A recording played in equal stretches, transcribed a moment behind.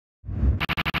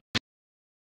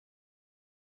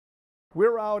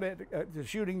We're out at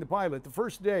shooting the pilot the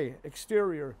first day,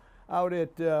 exterior, out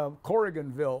at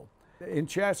Corriganville in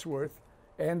Chatsworth.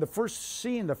 And the first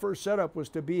scene, the first setup was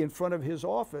to be in front of his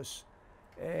office.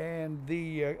 And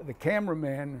the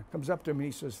cameraman comes up to me,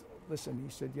 he says, listen,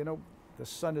 he said, you know, the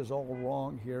sun is all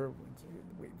wrong here.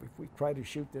 If we try to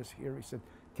shoot this here, he said,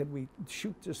 can we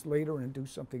shoot this later and do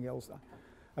something else?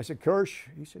 I said, Kirsch?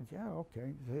 He said, yeah,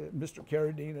 okay. Mr.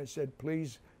 Carradine, I said,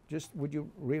 please, just would you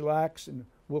relax and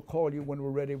we'll call you when we're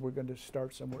ready. We're going to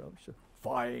start somewhere else. He said,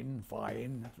 fine,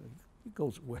 fine. He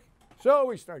goes away. So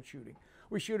we start shooting.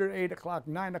 We shoot at 8 o'clock,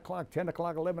 9 o'clock, 10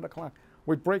 o'clock, 11 o'clock.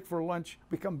 We break for lunch.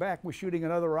 We come back. We're shooting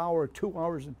another hour, 2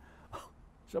 hours, and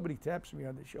somebody taps me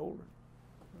on the shoulder.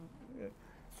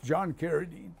 It's John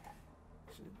Carradine.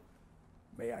 He said,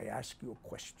 may I ask you a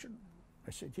question?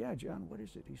 I said, yeah, John, what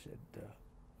is it? He said,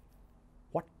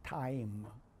 what time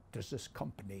does this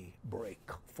company break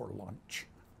for lunch?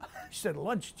 I said,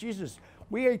 lunch? Jesus,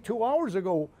 we ate 2 hours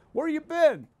ago. Where you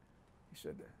been? He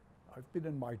said, I've been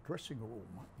in my dressing room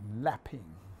napping.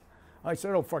 I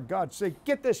said, oh, for God's sake,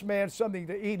 get this man something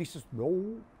to eat. He says,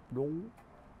 no, no.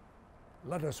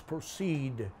 Let us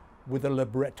proceed with the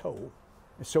libretto.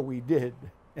 And so we did.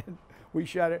 And we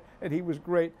shot it, and he was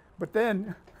great. But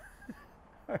then,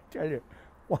 I tell you,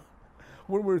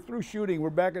 when we're through shooting, we're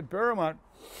back at Paramount.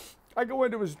 I go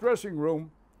into his dressing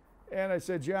room, and I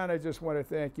said, John, I just want to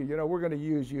thank you. You know, we're going to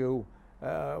use you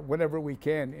whenever we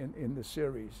can in the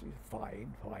series. He said,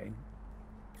 fine, fine.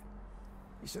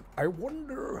 He said, I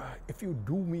wonder if you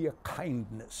do me a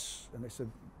kindness. And I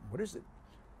said, what is it?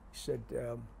 He said,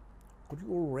 could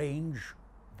you arrange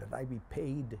that I be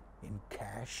paid in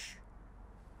cash?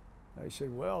 I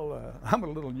said, well, I'm a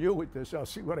little new at this. I'll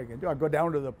see what I can do. I'll go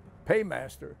down to the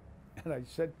paymaster. And I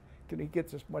said, can he get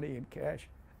this money in cash?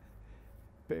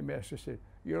 Paymaster said,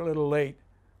 you're a little late.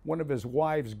 One of his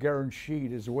wives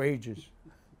guaranteed his wages.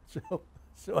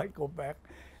 So I go back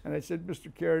and I said,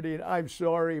 Mr. Carradine, I'm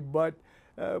sorry, but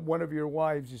one of your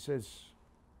wives, he says,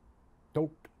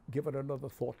 don't give it another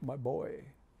thought, my boy.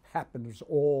 Happens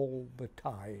all the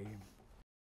time.